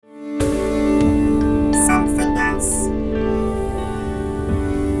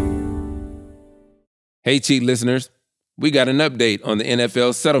Hey, Cheat listeners, we got an update on the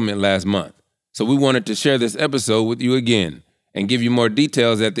NFL settlement last month, so we wanted to share this episode with you again and give you more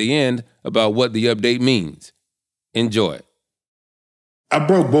details at the end about what the update means. Enjoy. I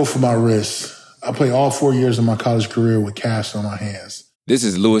broke both of my wrists. I played all 4 years of my college career with casts on my hands. This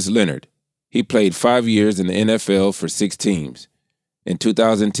is Lewis Leonard. He played 5 years in the NFL for 6 teams. In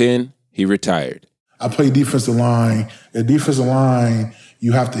 2010, he retired. I played defensive line. The defensive line,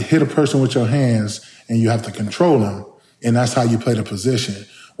 you have to hit a person with your hands and you have to control them. And that's how you play the position.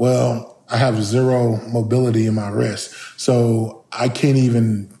 Well, I have zero mobility in my wrist. So I can't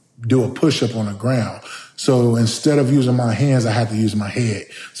even do a push-up on the ground. So instead of using my hands, I had to use my head.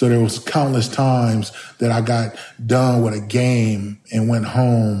 So there was countless times that I got done with a game and went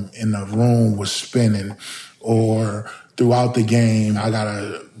home and the room was spinning, or throughout the game, I got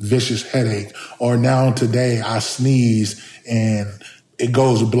a vicious headache, or now today I sneeze and it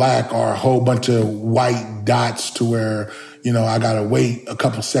goes black, or a whole bunch of white dots to where, I got to wait a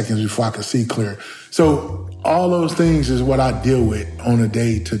couple seconds before I can see clear. So all those things is what I deal with on a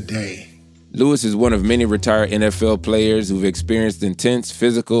day-to-day. Lewis is one of many retired NFL players who've experienced intense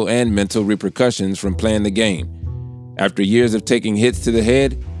physical and mental repercussions from playing the game. After years of taking hits to the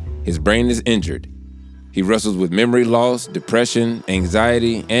head, his brain is injured. He wrestles with memory loss, depression,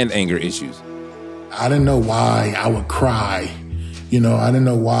 anxiety, and anger issues. I didn't know why I would cry. I didn't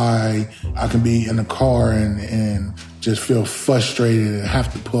know why I can be in the car and just feel frustrated and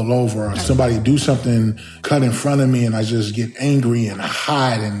have to pull over, or somebody do something, cut in front of me, and I just get angry and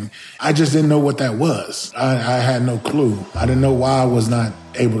hide. And I just didn't know what that was. I had no clue. I didn't know why I was not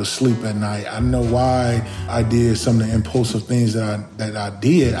able to sleep at night. I didn't know why I did some of the impulsive things that I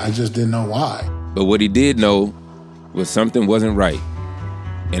did. I just didn't know why. But what he did know was something wasn't right,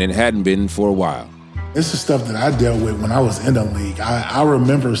 and it hadn't been for a while. This is stuff that I dealt with when I was in the league. I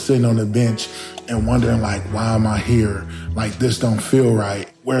remember sitting on the bench and wondering, why am I here? This don't feel right.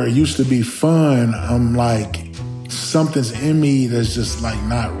 Where it used to be fun, I'm like, something's in me that's just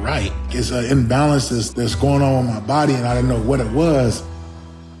not right. It's an imbalance that's going on with my body, and I didn't know what it was.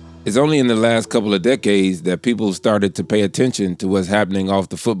 It's only in the last couple of decades that people started to pay attention to what's happening off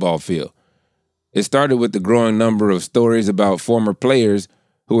the football field. It started with the growing number of stories about former players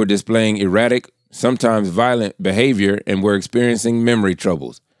who were displaying erratic, sometimes violent behavior and were experiencing memory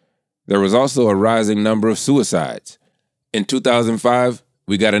troubles. There was also a rising number of suicides. In 2005,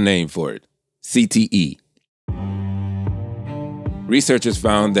 we got a name for it: CTE. Researchers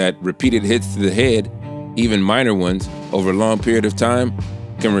found that repeated hits to the head, even minor ones, over a long period of time,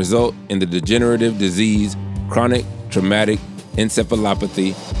 can result in the degenerative disease chronic traumatic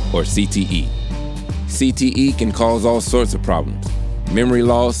encephalopathy, or CTE. CTE can cause all sorts of problems: memory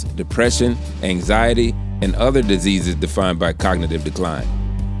loss, depression, anxiety, and other diseases defined by cognitive decline.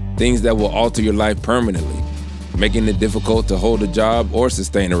 Things that will alter your life permanently, making it difficult to hold a job or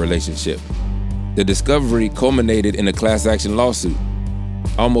sustain a relationship. The discovery culminated in a class action lawsuit.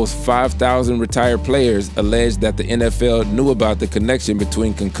 Almost 5,000 retired players alleged that the NFL knew about the connection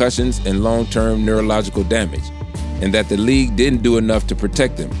between concussions and long-term neurological damage, and that the league didn't do enough to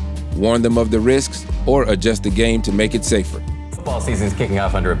protect them, warn them of the risks, or adjust the game to make it safer. Football season is kicking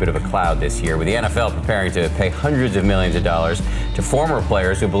off under a bit of a cloud this year, with the NFL preparing to pay hundreds of millions of dollars to former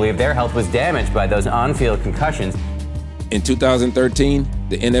players who believe their health was damaged by those on-field concussions. In 2013,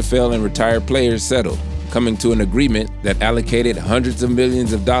 the NFL and retired players settled, coming to an agreement that allocated hundreds of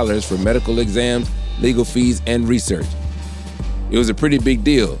millions of dollars for medical exams, legal fees, and research. It was a pretty big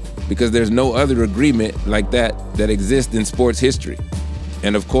deal because there's no other agreement like that exists in sports history.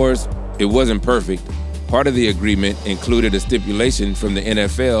 And of course, it wasn't perfect. Part of the agreement included a stipulation from the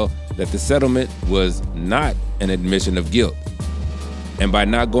NFL that the settlement was not an admission of guilt. And by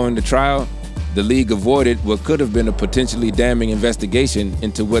not going to trial, the league avoided what could have been a potentially damning investigation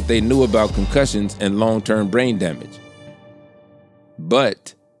into what they knew about concussions and long-term brain damage.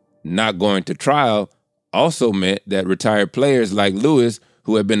 But not going to trial also meant that retired players like Lewis,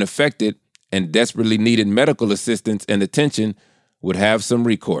 who had been affected and desperately needed medical assistance and attention, would have some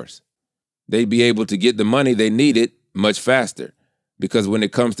recourse. They'd be able to get the money they needed much faster, because when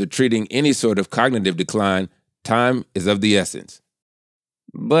it comes to treating any sort of cognitive decline, time is of the essence.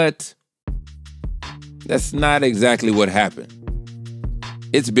 But that's not exactly what happened.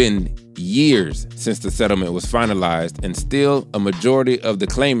 It's been years since the settlement was finalized, and still a majority of the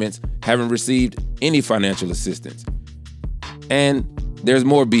claimants haven't received any financial assistance. And there's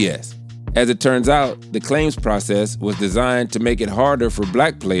more BS. As it turns out, the claims process was designed to make it harder for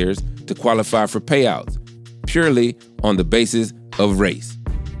Black players to qualify for payouts, purely on the basis of race.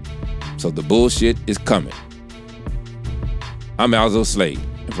 So the bullshit is coming. I'm Alzo Slade,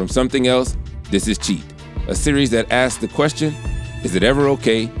 and from Something Else, this is Cheat. a series that asks the question, is it ever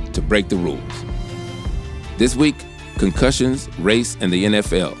okay to break the rules? This week, concussions, race, and the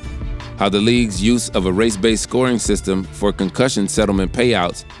NFL. How the league's use of a race-based scoring system for concussion settlement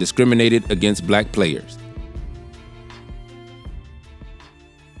payouts discriminated against black players.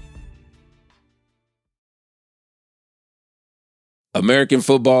 American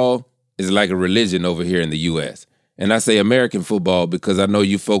football is like a religion over here in the U.S. And I say American football because I know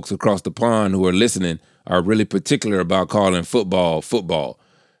you folks across the pond who are listening are really particular about calling football football.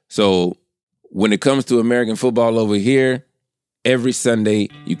 So when it comes to American football over here, every Sunday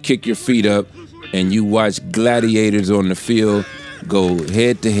you kick your feet up and you watch gladiators on the field go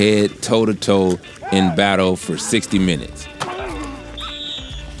head to head, toe to toe in battle for 60 minutes.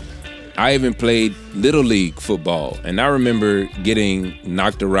 I even played Little League football, and I remember getting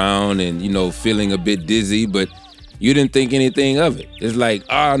knocked around and, feeling a bit dizzy, but you didn't think anything of it. It's like,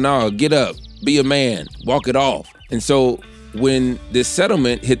 no, get up, be a man, walk it off. And so when this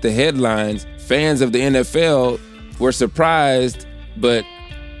settlement hit the headlines, fans of the NFL were surprised, but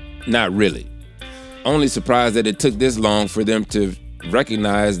not really. Only surprised that it took this long for them to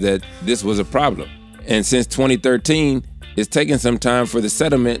recognize that this was a problem. And since 2013, it's taken some time for the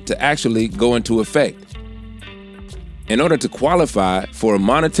settlement to actually go into effect. In order to qualify for a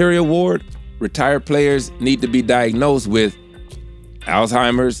monetary award, retired players need to be diagnosed with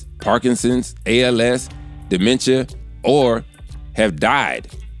Alzheimer's, Parkinson's, ALS, dementia, or have died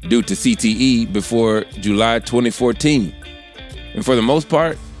due to CTE before July 2014. And for the most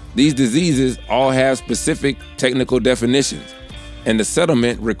part, these diseases all have specific technical definitions, and the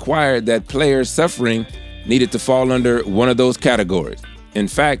settlement required that players suffering needed to fall under one of those categories. In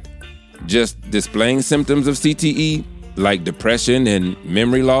fact, just displaying symptoms of CTE, like depression and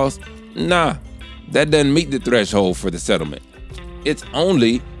memory loss, that doesn't meet the threshold for the settlement. It's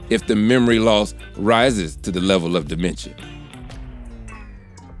only if the memory loss rises to the level of dementia.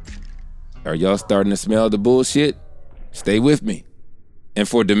 Are y'all starting to smell the bullshit? Stay with me. And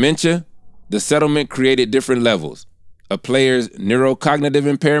for dementia, the settlement created different levels. A player's neurocognitive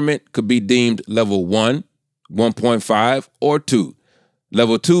impairment could be deemed level 1, 1.5, or 2.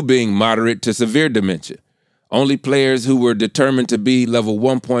 Level 2 being moderate to severe dementia. Only players who were determined to be level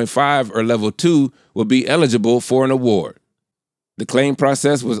 1.5 or level 2 will be eligible for an award. The claim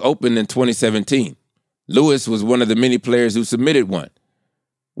process was opened in 2017. Lewis was one of the many players who submitted one.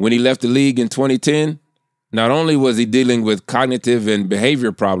 When he left the league in 2010, not only was he dealing with cognitive and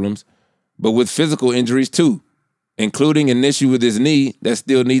behavior problems, but with physical injuries too, including an issue with his knee that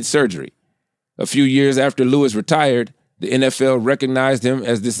still needs surgery. A few years after Lewis retired, the NFL recognized him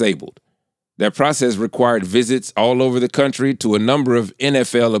as disabled. That process required visits all over the country to a number of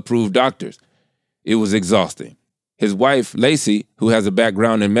NFL-approved doctors. It was exhausting. His wife, Lacey, who has a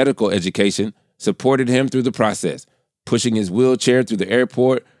background in medical education, supported him through the process, pushing his wheelchair through the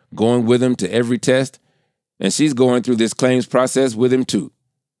airport, going with him to every test, and she's going through this claims process with him too.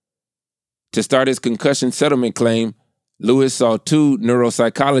 To start his concussion settlement claim, Lewis saw 2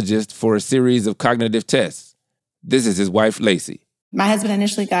 neuropsychologists for a series of cognitive tests. This is his wife, Lacey. My husband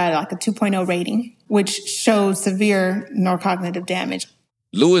initially got a 2.0 rating, which showed severe neurocognitive damage.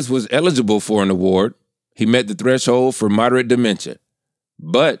 Lewis was eligible for an award. He met the threshold for moderate dementia.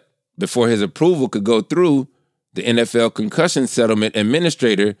 But before his approval could go through, the NFL concussion settlement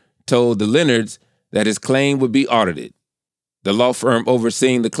administrator told the Leonards that his claim would be audited. The law firm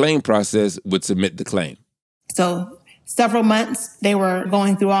overseeing the claim process would submit the claim. So several months, they were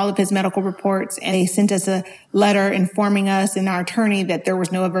going through all of his medical reports, and they sent us a letter informing us and our attorney that there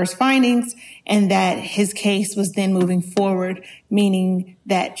was no adverse findings and that his case was then moving forward, meaning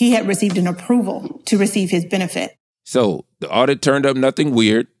that he had received an approval to receive his benefit. So the audit turned up nothing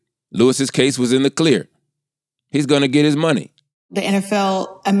weird. Lewis's case was in the clear. He's going to get his money. The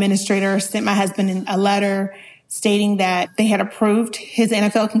NFL administrator sent my husband a letter stating that they had approved his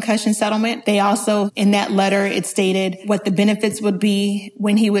NFL concussion settlement. They also, in that letter, it stated what the benefits would be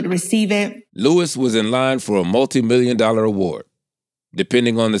when he would receive it. Lewis was in line for a multi-million-dollar award.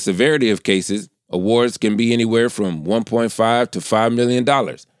 Depending on the severity of cases, awards can be anywhere from $1.5 to $5 million.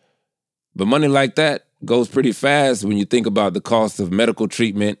 But money like that goes pretty fast when you think about the cost of medical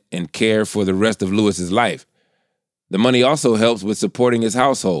treatment and care for the rest of Lewis's life. The money also helps with supporting his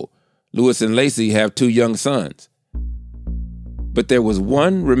household. Lewis and Lacey have 2 young sons. But there was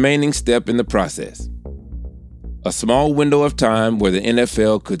one remaining step in the process. A small window of time where the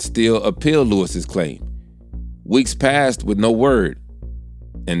NFL could still appeal Lewis's claim. Weeks passed with no word.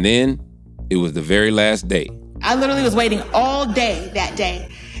 And then it was the very last day. I literally was waiting all day that day.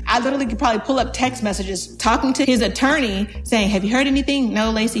 I literally could probably pull up text messages talking to his attorney saying, have you heard anything? No,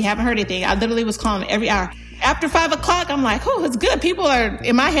 Lacey, haven't heard anything. I literally was calling him every hour. After 5 o'clock, I'm like, oh, it's good. People are,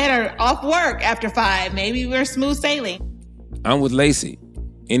 in my head, are off work after 5. Maybe we're smooth sailing. I'm with Lacey.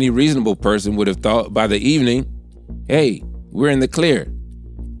 Any reasonable person would have thought by the evening, hey, we're in the clear.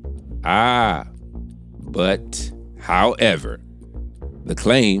 But however, the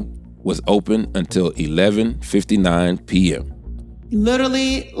claim was open until 11:59 p.m.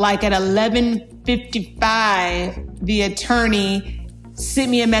 Literally, like at 11:55, the attorney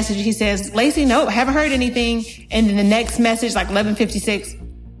sent me a message. He says, Lacey, nope, haven't heard anything. And then the next message, like 11:56,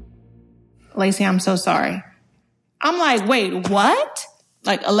 Lacey, I'm so sorry. I'm like, wait, what?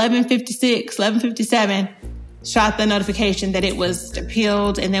 Like 11:56, 11:57, shot the notification that it was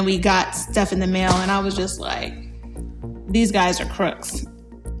appealed, and then we got stuff in the mail, and I was just like, these guys are crooks.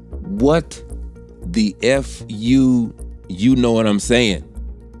 What the F you know what I'm saying?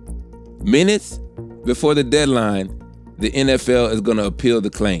 Minutes before the deadline, the NFL is going to appeal the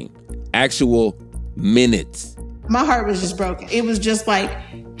claim. Actual minutes. My heart was just broken. It was just like,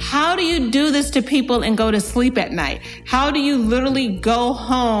 how do you do this to people and go to sleep at night? How do you literally go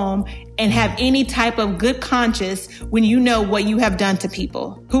home and have any type of good conscience when you know what you have done to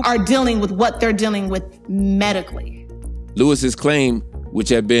people who are dealing with what they're dealing with medically? Lewis's claim, which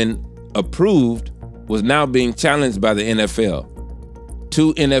had been approved, was now being challenged by the NFL.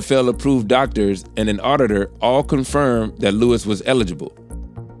 2 NFL-approved doctors and an auditor all confirmed that Lewis was eligible.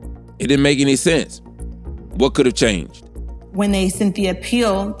 It didn't make any sense. What could have changed? When they sent the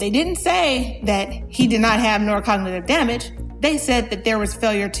appeal, they didn't say that he did not have neurocognitive damage. They said that there was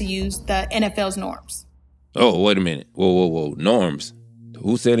failure to use the NFL's norms. Oh, wait a minute. Whoa. Norms?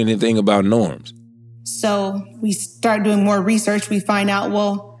 Who said anything about norms? So we start doing more research. We find out,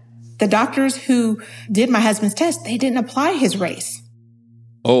 well, the doctors who did my husband's test, they didn't apply his race.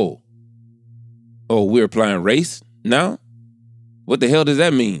 Oh, we're applying race now? What the hell does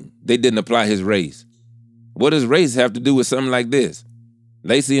that mean? They didn't apply his race. What does race have to do with something like this?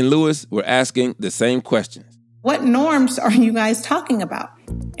 Lacey and Lewis were asking the same questions. What norms are you guys talking about?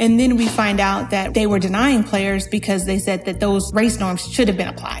 And then we find out that they were denying players because they said that those race norms should have been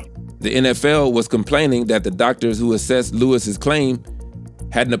applied. The NFL was complaining that the doctors who assessed Lewis's claim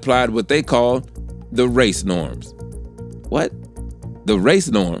hadn't applied what they called the race norms. What? The race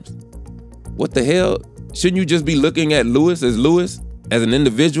norms? What the hell? Shouldn't you just be looking at Lewis, as an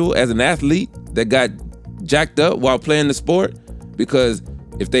individual, as an athlete that got jacked up while playing the sport? Because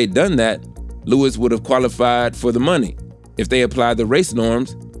if they'd done that, Lewis would have qualified for the money. If they applied the race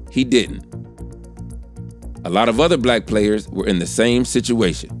norms, he didn't. A lot of other black players were in the same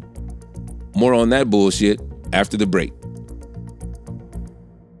situation. More on that bullshit after the break.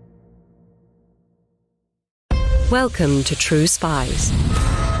 Welcome to True Spies,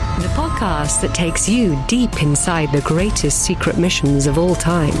 the podcast that takes you deep inside the greatest secret missions of all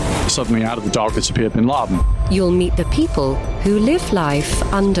time. Suddenly out of the darkness appeared Bin Laden. You'll meet the people who live life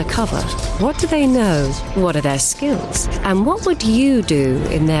undercover. What do they know? What are their skills? And what would you do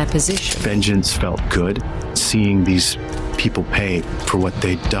in their position? Vengeance felt good. Seeing these people pay for what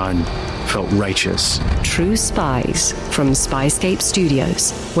they'd done felt righteous. True Spies from Spyscape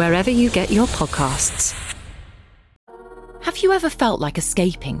Studios, wherever you get your podcasts. Have you ever felt like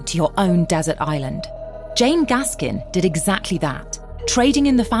escaping to your own desert island? Jane Gaskin did exactly that, trading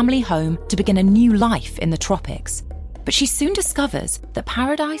in the family home to begin a new life in the tropics. But she soon discovers that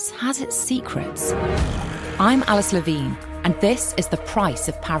paradise has its secrets. I'm Alice Levine, and this is The Price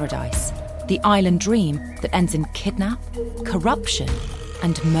of Paradise, the island dream that ends in kidnap, corruption,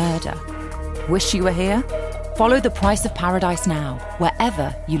 and murder. Wish you were here? Follow The Price of Paradise now,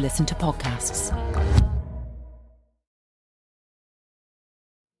 wherever you listen to podcasts.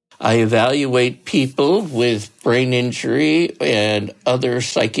 I evaluate people with brain injury and other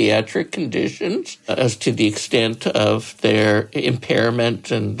psychiatric conditions as to the extent of their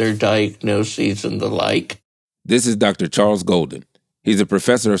impairment and their diagnoses and the like. This is Dr. Charles Golden. He's a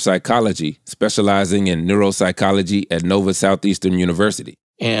professor of psychology specializing in neuropsychology at Nova Southeastern University.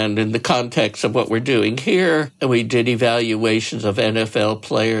 And in the context of what we're doing here, we did evaluations of NFL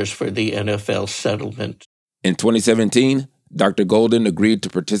players for the NFL settlement. In 2017, Dr. Golden agreed to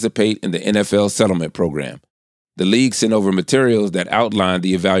participate in the NFL settlement program. The league sent over materials that outlined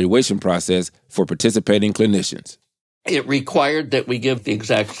the evaluation process for participating clinicians. It required that we give the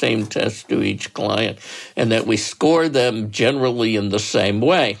exact same test to each client and that we score them generally in the same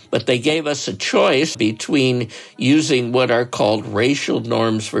way. But they gave us a choice between using what are called racial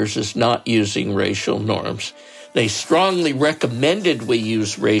norms versus not using racial norms. They strongly recommended we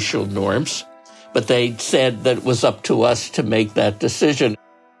use racial norms, but they said that it was up to us to make that decision.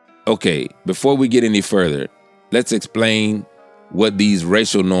 Okay, before we get any further, let's explain what these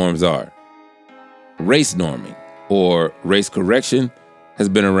racial norms are. Race norming, or race correction, has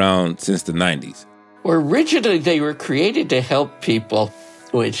been around since the 90s. Originally, they were created to help people,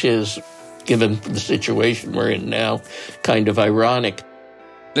 which is, given the situation we're in now, kind of ironic.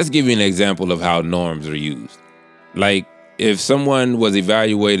 Let's give you an example of how norms are used. Like, if someone was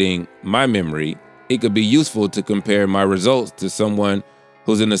evaluating my memory, it could be useful to compare my results to someone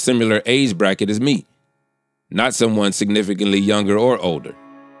who's in a similar age bracket as me, not someone significantly younger or older.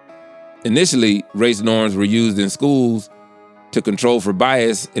 Initially, race norms were used in schools to control for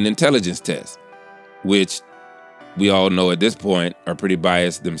bias in intelligence tests, which we all know at this point are pretty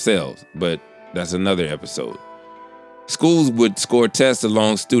biased themselves, but that's another episode. Schools would score tests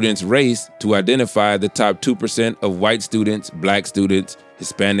along students' race to identify the top 2% of white students, black students,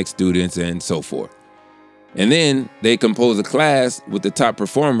 Hispanic students, and so forth. And then they compose a class with the top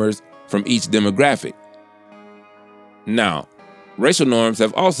performers from each demographic. Now, racial norms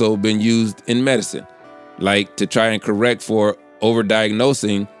have also been used in medicine, like to try and correct for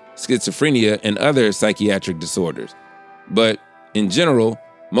overdiagnosing schizophrenia and other psychiatric disorders. But in general,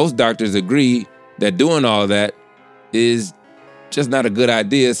 most doctors agree that doing all that is just not a good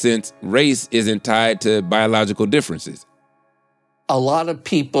idea since race isn't tied to biological differences. A lot of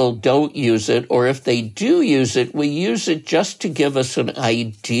people don't use it, or if they do use it, we use it just to give us an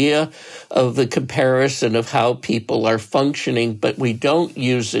idea of the comparison of how people are functioning, but we don't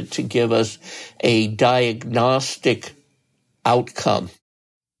use it to give us a diagnostic outcome.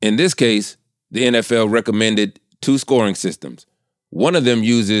 In this case, the NFL recommended 2 scoring systems. One of them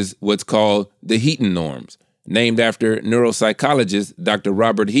uses what's called the Heaton norms, named after neuropsychologist Dr.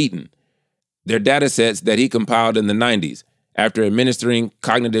 Robert Heaton. They're data sets that he compiled in the 90s after administering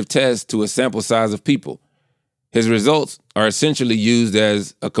cognitive tests to a sample size of people. His results are essentially used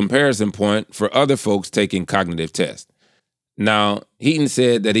as a comparison point for other folks taking cognitive tests. Now, Heaton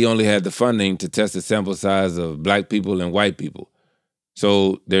said that he only had the funding to test a sample size of black people and white people.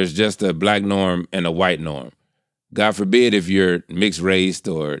 So there's just a black norm and a white norm. God forbid if you're mixed race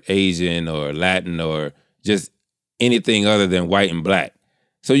or Asian or Latin or just anything other than white and black.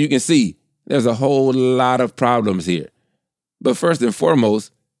 So you can see there's a whole lot of problems here. But first and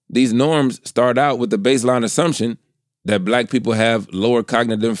foremost, these norms start out with the baseline assumption that black people have lower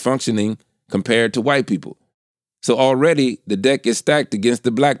cognitive functioning compared to white people. So already the deck is stacked against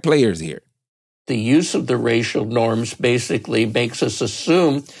the black players here. The use of the racial norms basically makes us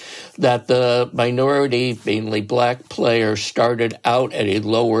assume that the minority, mainly black players, started out at a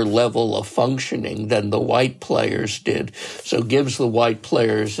lower level of functioning than the white players did, so gives the white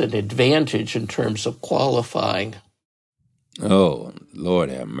players an advantage in terms of qualifying. Oh, Lord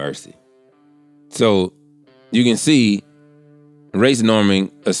have mercy. So you can see race norming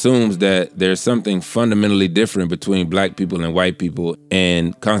assumes that there's something fundamentally different between black people and white people,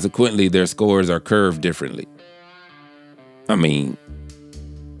 and consequently their scores are curved differently. I mean,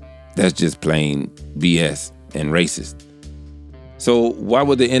 that's just plain BS and racist. So why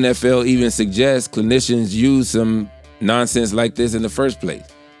would the NFL even suggest clinicians use some nonsense like this in the first place?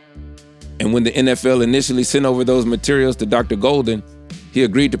 And when the NFL initially sent over those materials to Dr. Golden, he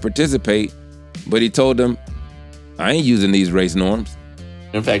agreed to participate, but he told them, I ain't using these race norms.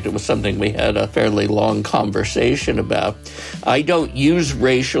 In fact, it was something we had a fairly long conversation about. I don't use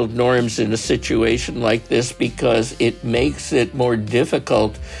racial norms in a situation like this because it makes it more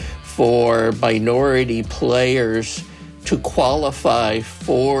difficult for minority players to qualify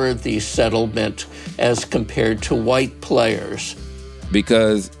for the settlement as compared to white players.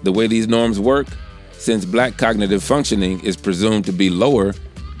 Because the way these norms work, since black cognitive functioning is presumed to be lower,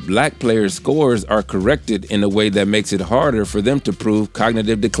 black players' scores are corrected in a way that makes it harder for them to prove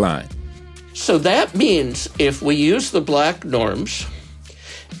cognitive decline. So that means if we use the black norms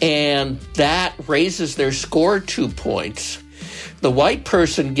and that raises their score 2 points, the white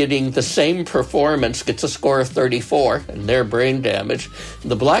person getting the same performance gets a score of 34 and they're brain damaged.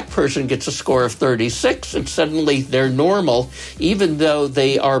 The black person gets a score of 36 and suddenly they're normal, even though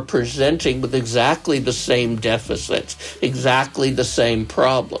they are presenting with exactly the same deficits, exactly the same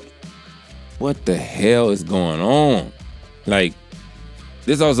problem. What the hell is going on? Like,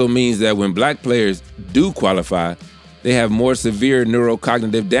 this also means that when black players do qualify, they have more severe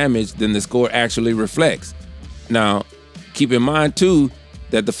neurocognitive damage than the score actually reflects. Now, keep in mind, too,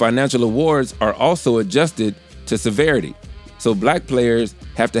 that the financial awards are also adjusted to severity. So black players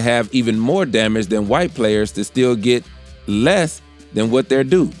have to have even more damage than white players to still get less than what they're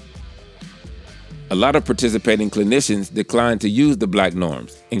due. A lot of participating clinicians declined to use the black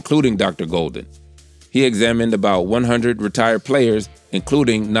norms, including Dr. Golden. He examined about 100 retired players,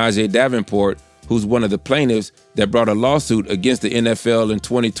 including Najee Davenport, who's one of the plaintiffs that brought a lawsuit against the NFL in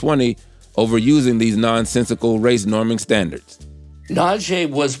 2020 over using these nonsensical race norming standards. Najee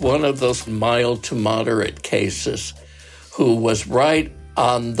was one of those mild to moderate cases who was right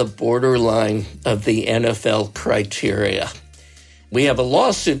on the borderline of the NFL criteria. We have a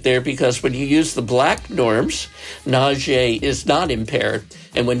lawsuit there because when you use the black norms, Najee is not impaired.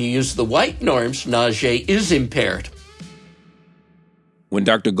 And when you use the white norms, Najee is impaired. When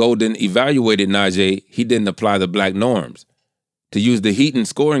Dr. Golden evaluated Najee, he didn't apply the black norms. To use the Heaton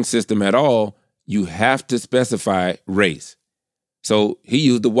scoring system at all, you have to specify race. So he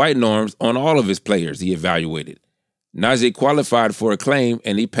used the white norms on all of his players he evaluated. Najee qualified for a claim,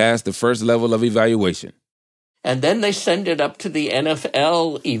 and he passed the first level of evaluation. And then they send it up to the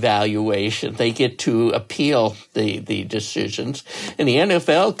NFL evaluation. They get to appeal the decisions. And the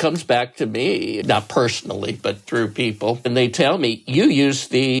NFL comes back to me, not personally, but through people, and they tell me, you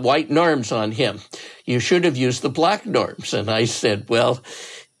used the white norms on him. You should have used the black norms. And I said, well,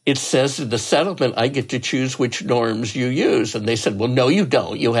 it says in the settlement, I get to choose which norms you use. And they said, well, no, you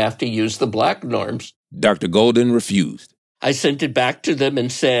don't. You have to use the black norms. Dr. Golden refused. I sent it back to them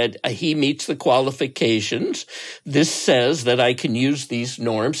and said, he meets the qualifications. This says that I can use these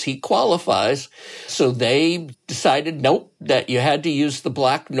norms. He qualifies. So they decided, nope, that you had to use the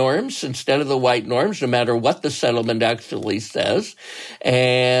black norms instead of the white norms, no matter what the settlement actually says.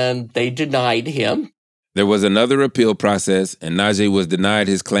 And they denied him. There was another appeal process, and Najee was denied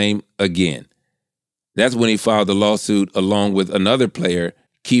his claim again. That's when he filed a lawsuit along with another player,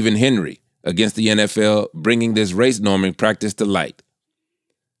 Kevin Henry, against the NFL, bringing this race norming practice to light.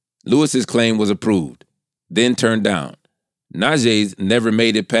 Lewis's claim was approved, then turned down. Najee's never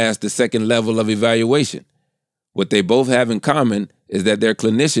made it past the second level of evaluation. What they both have in common is that their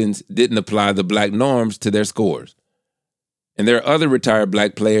clinicians didn't apply the black norms to their scores. And there are other retired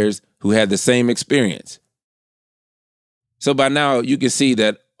black players who had the same experience. So by now, you can see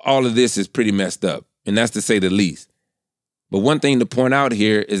that all of this is pretty messed up, and that's to say the least. But one thing to point out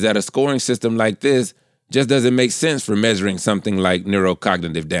here is that a scoring system like this just doesn't make sense for measuring something like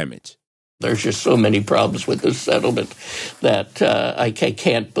neurocognitive damage. There's just so many problems with this settlement that I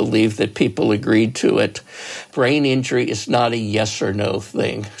can't believe that people agreed to it. Brain injury is not a yes or no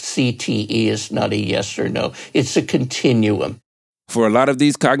thing. CTE is not a yes or no. It's a continuum. For a lot of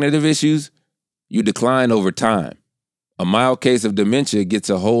these cognitive issues, you decline over time. A mild case of dementia gets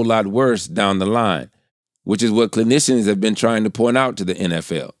a whole lot worse down the line, which is what clinicians have been trying to point out to the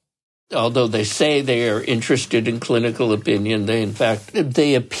NFL. Although they say they are interested in clinical opinion,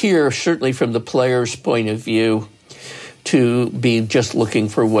 they appear, certainly from the player's point of view, to be just looking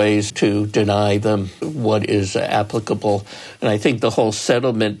for ways to deny them what is applicable. And I think the whole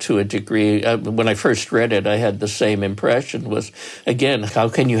settlement, to a degree, when I first read it, I had the same impression, was, again, how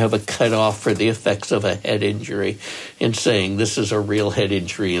can you have a cutoff for the effects of a head injury in saying this is a real head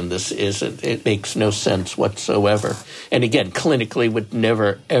injury and this isn't? It makes no sense whatsoever. And again, clinically would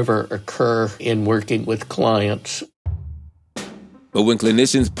never, ever occur in working with clients. But when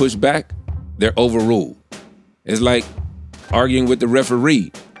clinicians push back, they're overruled. It's like arguing with the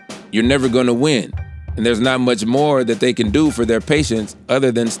referee. You're never going to win, and there's not much more that they can do for their patients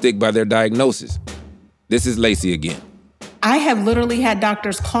other than stick by their diagnosis. This is Lacey again. I have literally had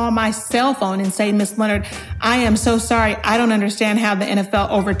doctors call my cell phone and say, Ms. Leonard, I am so sorry. I don't understand how the NFL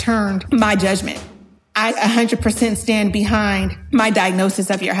overturned my judgment. I 100% stand behind my diagnosis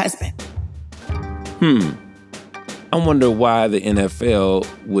of your husband. I wonder why the NFL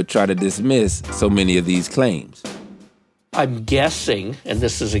would try to dismiss so many of these claims. I'm guessing, and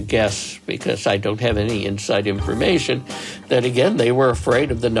this is a guess because I don't have any inside information, that again, they were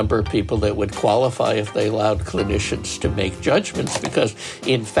afraid of the number of people that would qualify if they allowed clinicians to make judgments, because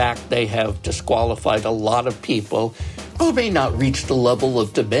in fact, they have disqualified a lot of people who may not reach the level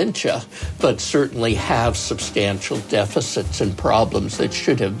of dementia, but certainly have substantial deficits and problems that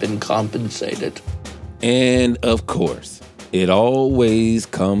should have been compensated. And of course, it always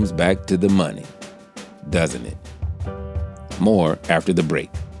comes back to the money, doesn't it? More after the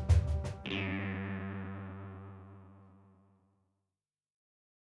break.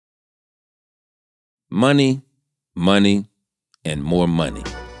 Money, money, and more money.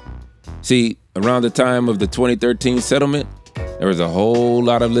 See, around the time of the 2013 settlement, there was a whole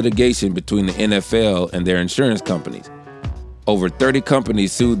lot of litigation between the NFL and their insurance companies. Over 30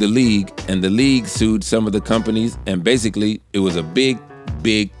 companies sued the league, and the league sued some of the companies, and basically it was a big,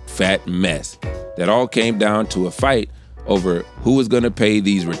 fat mess that all came down to a fight over who was going to pay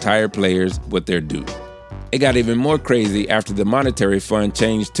these retired players what they're due. It got even more crazy after the monetary fund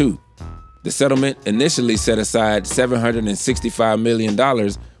changed too. The settlement initially set aside $765 million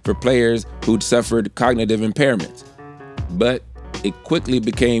for players who'd suffered cognitive impairments. But it quickly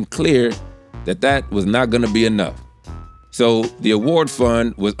became clear that that was not going to be enough. So the award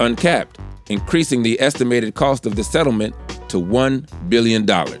fund was uncapped, increasing the estimated cost of the settlement to $1 billion.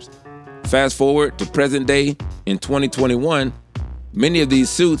 Fast forward to present day in 2021, many of these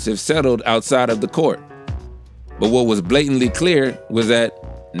suits have settled outside of the court. But what was blatantly clear was that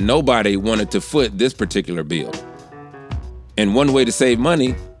nobody wanted to foot this particular bill. And one way to save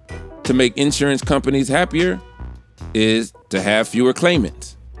money, to make insurance companies happier, is to have fewer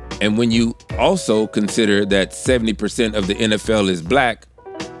claimants. And when you also consider that 70% of the NFL is black,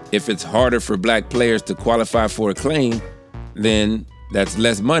 if it's harder for black players to qualify for a claim, then that's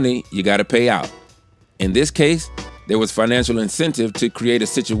less money you got to pay out. In this case, there was financial incentive to create a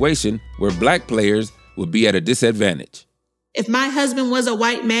situation where black players would be at a disadvantage. If my husband was a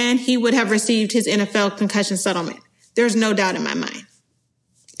white man, he would have received his NFL concussion settlement. There's no doubt in my mind.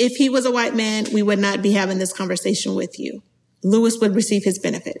 If he was a white man, we would not be having this conversation with you. Lewis would receive his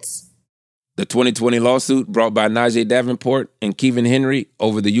benefits. The 2020 lawsuit brought by Najee Davenport and Kevin Henry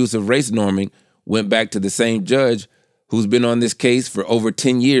over the use of race norming went back to the same judge who's been on this case for over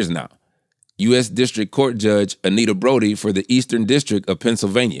 10 years now, U.S. District Court Judge Anita Brody for the Eastern District of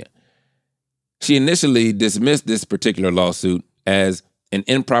Pennsylvania. She initially dismissed this particular lawsuit as an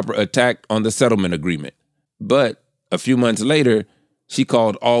improper attack on the settlement agreement. But a few months later, she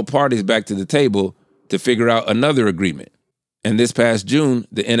called all parties back to the table to figure out another agreement. And this past June,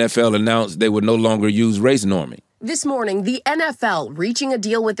 the NFL announced they would no longer use race norming. This morning, the NFL reaching a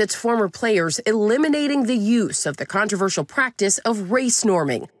deal with its former players, eliminating the use of the controversial practice of race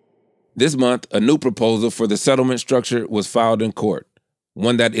norming. This month, a new proposal for the settlement structure was filed in court,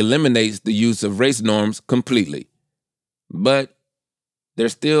 one that eliminates the use of race norms completely. But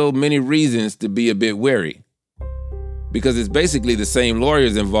there's still many reasons to be a bit wary, because it's basically the same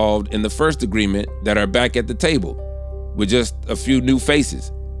lawyers involved in the first agreement that are back at the table, with just a few new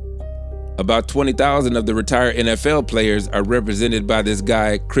faces. About 20,000 of the retired NFL players are represented by this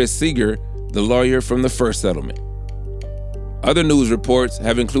guy, Chris Seeger, the lawyer from the first settlement. Other news reports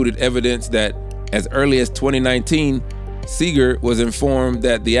have included evidence that as early as 2019, Seeger was informed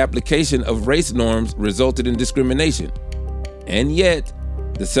that the application of race norms resulted in discrimination. And yet,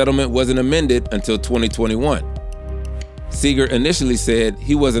 the settlement wasn't amended until 2021. Seeger initially said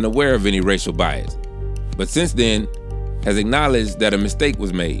he wasn't aware of any racial bias, but since then has acknowledged that a mistake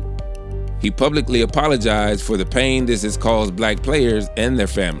was made. He publicly apologized for the pain this has caused black players and their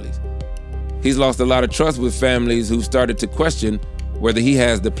families. He's lost a lot of trust with families who started to question whether he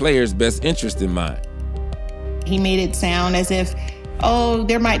has the players' best interest in mind. He made it sound as if, oh,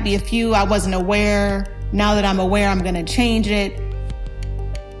 there might be a few, I wasn't aware. Now that I'm aware, I'm going to change it.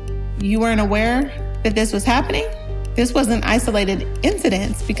 You weren't aware that this was happening? This wasn't isolated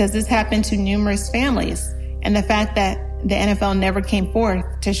incidents because this happened to numerous families. And the fact that the NFL never came forth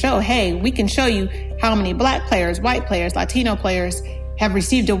to show, hey, we can show you how many black players, white players, Latino players have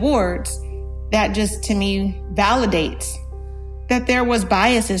received awards, that just to me validates that there was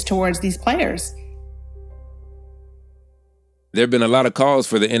biases towards these players. There have been a lot of calls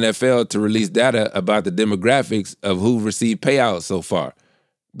for the NFL to release data about the demographics of who received payouts so far.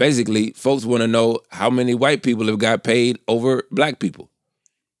 Basically, folks want to know how many white people have got paid over black people.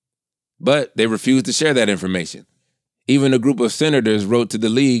 But they refuse to share that information. Even a group of senators wrote to the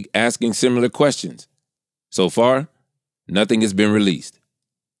league asking similar questions. So far, nothing has been released.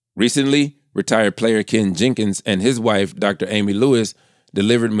 Recently, retired player Ken Jenkins and his wife, Dr. Amy Lewis,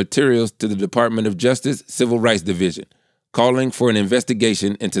 delivered materials to the Department of Justice Civil Rights Division, calling for an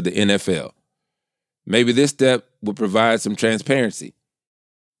investigation into the NFL. Maybe this step would provide some transparency.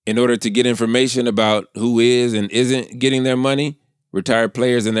 In order to get information about who is and isn't getting their money, retired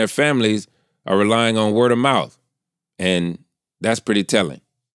players and their families are relying on word of mouth. And that's pretty telling.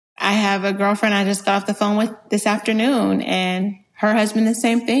 I have a girlfriend I just got off the phone with this afternoon, and her husband, the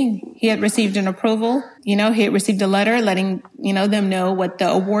same thing. He had received an approval. He had received a letter letting, them know what the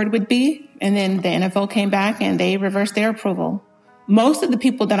award would be. And then the NFL came back and they reversed their approval. Most of the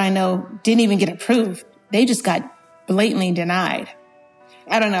people that I know didn't even get approved. They just got blatantly denied.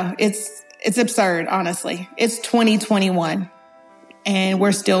 I don't know. It's absurd, honestly. It's 2021 and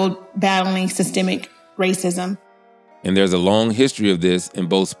we're still battling systemic racism. And there's a long history of this in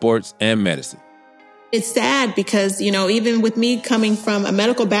both sports and medicine. It's sad because, even with me coming from a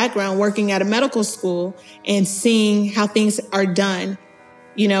medical background, working at a medical school and seeing how things are done,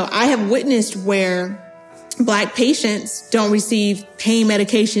 I have witnessed where Black patients don't receive pain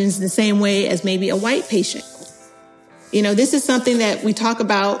medications the same way as maybe a white patient. This is something that we talk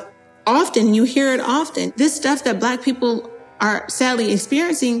about often, you hear it often. This stuff that Black people are sadly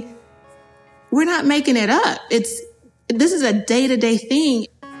experiencing, we're not making it up. This is a day-to-day thing.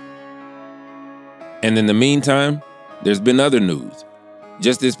 And in the meantime, there's been other news.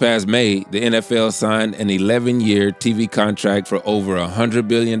 Just this past May, the NFL signed an 11-year TV contract for over $100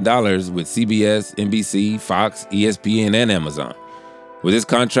 billion with CBS, NBC, Fox, ESPN, and Amazon. With this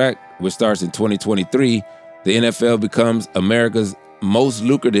contract, which starts in 2023, the NFL becomes America's most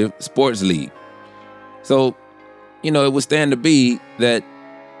lucrative sports league. So, it would stand to be that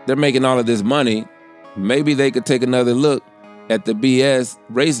they're making all of this money. Maybe they could take another look at the BS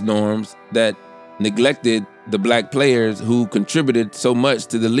race norms that neglected the Black players who contributed so much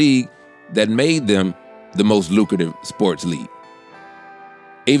to the league that made them the most lucrative sports league.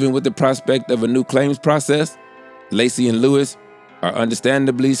 Even with the prospect of a new claims process, Lacey and Lewis are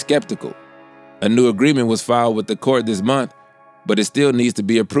understandably skeptical. A new agreement was filed with the court this month, but it still needs to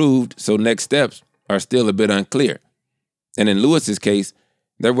be approved, so next steps are still a bit unclear. And in Lewis's case,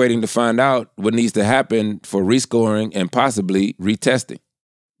 they're waiting to find out what needs to happen for rescoring and possibly retesting.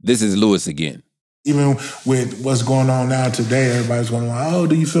 This is Lewis again. Even with what's going on now today, everybody's going, oh,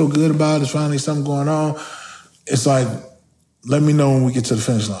 do you feel good about it? There's finally something going on. It's like, let me know when we get to the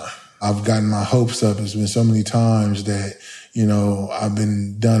finish line. I've gotten my hopes up. It's been so many times that, I've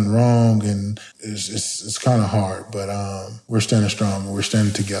been done wrong, and it's kind of hard, but we're standing strong and we're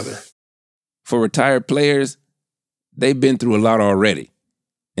standing together. For retired players, they've been through a lot already,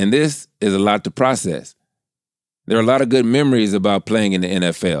 and this is a lot to process. There are a lot of good memories about playing in the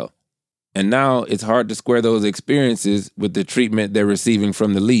NFL. And now it's hard to square those experiences with the treatment they're receiving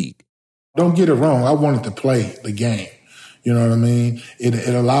from the league. Don't get it wrong. I wanted to play the game. You know what I mean?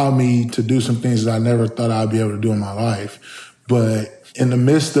 It allowed me to do some things that I never thought I'd be able to do in my life. But in the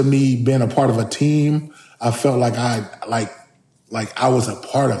midst of me being a part of a team, I felt like I was a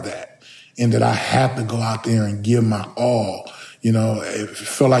part of that, and that I had to go out there and give my all. It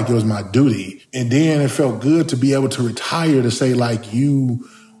felt like it was my duty. And then it felt good to be able to retire, to say, like, you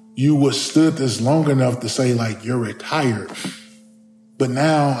withstood this long enough to say, like, you're retired. But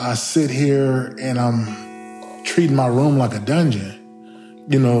now I sit here and I'm treating my room like a dungeon,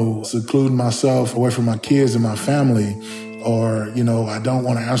 secluding myself away from my kids and my family, or, I don't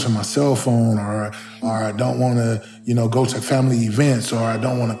want to answer my cell phone, or I don't want to, go to family events, or I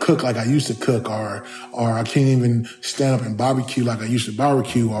don't want to cook like I used to cook, or I can't even stand up and barbecue like I used to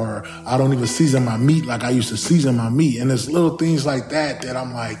barbecue, or I don't even season my meat like I used to season my meat. And there's little things like that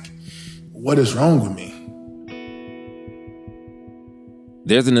I'm like, what is wrong with me?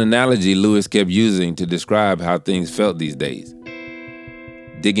 There's an analogy Lewis kept using to describe how things felt these days.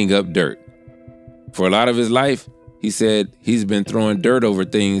 Digging up dirt. For a lot of his life, he said he's been throwing dirt over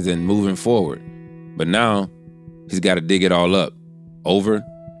things and moving forward. But now, he's got to dig it all up, over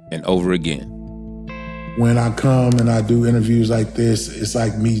and over again. When I come and I do interviews like this, it's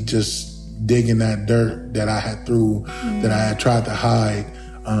like me just digging that dirt that I had threw, that I had tried to hide,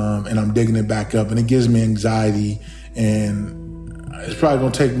 and I'm digging it back up. And it gives me anxiety, and it's probably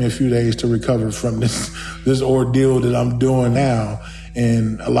going to take me a few days to recover from this ordeal that I'm doing now.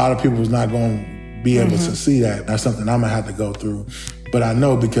 And a lot of people's not going to be able to see that. That's something I'm going to have to go through. But I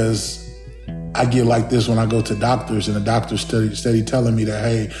know, because I get like this when I go to doctors, and the doctor's steady telling me that,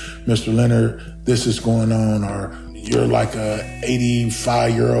 hey, Mr. Leonard, this is going on, or you're like a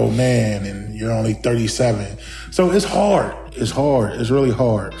 85-year-old man and you're only 37. So it's hard. It's hard. It's really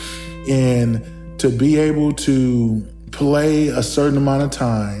hard. And to be able to play a certain amount of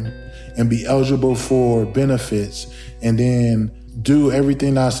time and be eligible for benefits, and then do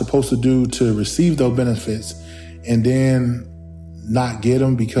everything that I'm supposed to do to receive those benefits, and then not get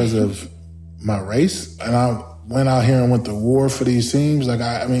them because of my race. And I went out here and went to war for these teams. Like,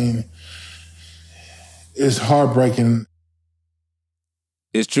 I mean, it's heartbreaking.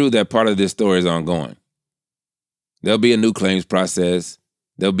 It's true that part of this story is ongoing. There'll be a new claims process.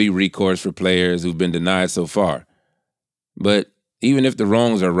 There'll be recourse for players who've been denied so far. But even if the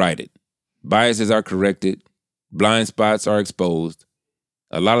wrongs are righted, biases are corrected, blind spots are exposed,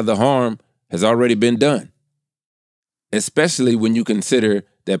 a lot of the harm has already been done. Especially when you consider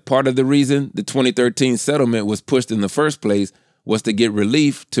that part of the reason the 2013 settlement was pushed in the first place was to get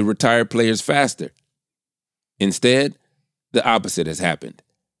relief to retired players faster. Instead, the opposite has happened.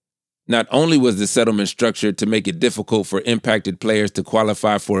 Not only was the settlement structured to make it difficult for impacted players to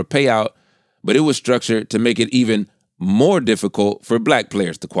qualify for a payout, but it was structured to make it even more difficult for Black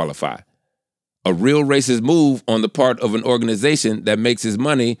players to qualify. A real racist move on the part of an organization that makes its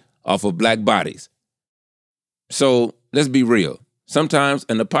money off of Black bodies. So let's be real. Sometimes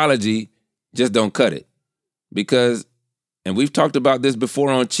an apology just don't cut it. Because, and we've talked about this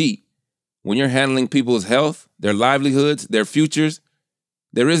before on Cheat, When you're handling people's health, their livelihoods, their futures,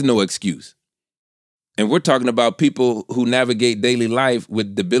 there is no excuse. And we're talking about people who navigate daily life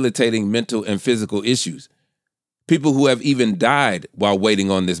with debilitating mental and physical issues. People who have even died while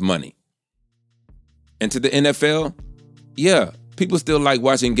waiting on this money. And to the NFL, yeah, people still like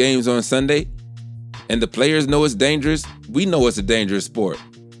watching games on Sunday. And the players know it's dangerous. We know it's a dangerous sport.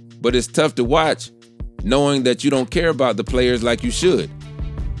 But it's tough to watch knowing that you don't care about the players like you should.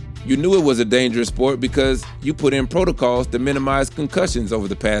 You knew it was a dangerous sport because you put in protocols to minimize concussions over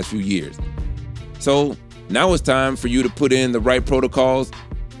the past few years. So now it's time for you to put in the right protocols,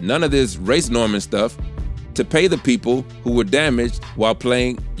 none of this race norming stuff, to pay the people who were damaged while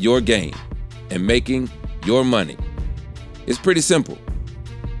playing your game and making your money. It's pretty simple.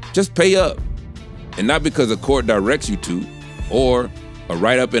 Just pay up. And not because a court directs you to, or a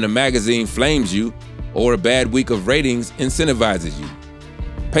write-up in a magazine flames you, or a bad week of ratings incentivizes you.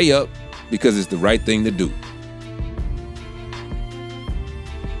 Pay up because it's the right thing to do.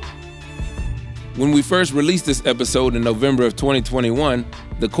 When we first released this episode in November of 2021,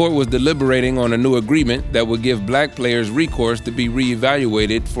 the court was deliberating on a new agreement that would give black players recourse to be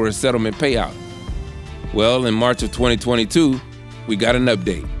reevaluated for a settlement payout. Well, in March of 2022, we got an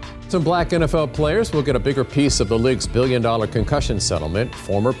update. Some black NFL players will get a bigger piece of the league's billion-dollar concussion settlement.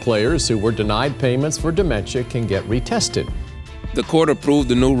 Former players who were denied payments for dementia can get retested. The court approved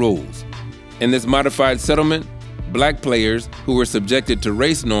the new rules. In this modified settlement, black players who were subjected to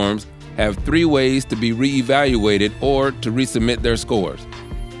race norms have 3 ways to be reevaluated or to resubmit their scores.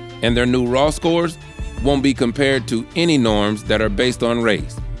 And their new raw scores won't be compared to any norms that are based on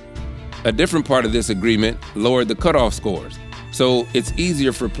race. A different part of this agreement lowered the cutoff scores, so it's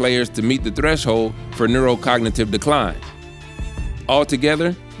easier for players to meet the threshold for neurocognitive decline.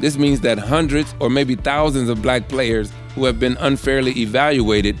 Altogether, this means that hundreds or maybe thousands of black players who have been unfairly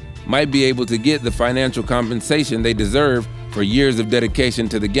evaluated might be able to get the financial compensation they deserve for years of dedication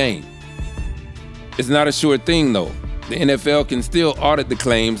to the game. It's not a sure thing, though. The NFL can still audit the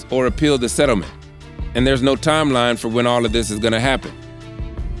claims or appeal the settlement, and there's no timeline for when all of this is going to happen.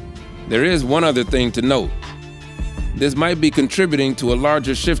 There is one other thing to note. This might be contributing to a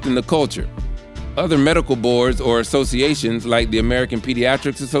larger shift in the culture. Other medical boards or associations like the American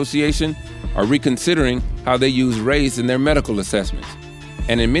Pediatrics Association are reconsidering how they use race in their medical assessments,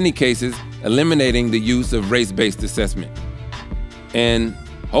 and in many cases, eliminating the use of race-based assessment. And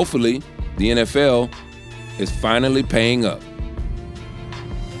hopefully, the NFL is finally paying up.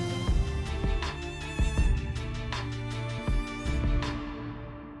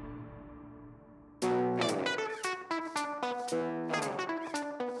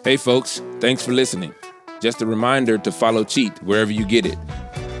 Hey folks, thanks for listening. Just a reminder to follow Cheat wherever you get it.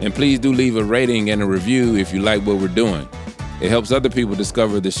 And please do leave a rating and a review if you like what we're doing. It helps other people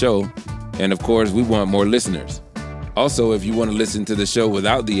discover the show. And of course, we want more listeners. Also, if you want to listen to the show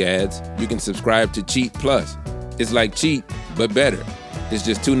without the ads, you can subscribe to Cheat Plus. It's like Cheat, but better. It's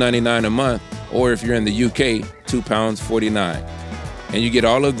just $2.99 a month, or if you're in the UK, £2.49. And you get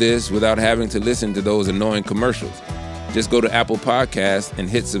all of this without having to listen to those annoying commercials. Just go to Apple Podcasts and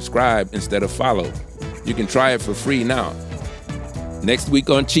hit subscribe instead of follow. You can try it for free now. Next week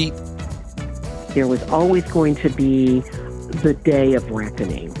on Cheat. There was always going to be the day of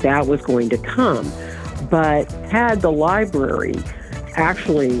reckoning. That was going to come. But had the library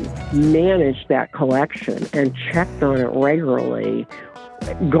actually managed that collection and checked on it regularly,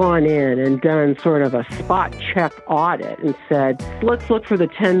 gone in and done sort of a spot check audit and said, let's look for the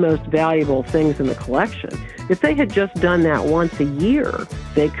 10 most valuable things in the collection. If they had just done that once a year,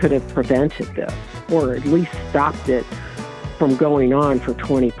 they could have prevented this, or at least stopped it from going on for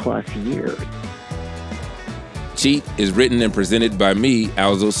 20 plus years. Cheat is written and presented by me,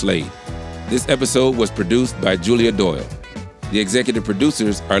 Alzo Slade. This episode was produced by Julia Doyle. The executive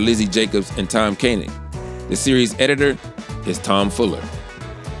producers are Lizzie Jacobs and Tom Koenig. The series editor is Tom Fuller.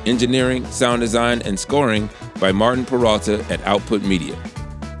 Engineering, sound design, and scoring by Martin Peralta at Output Media.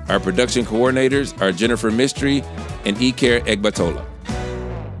 Our production coordinators are Jennifer Mistry and Iker Egbatola.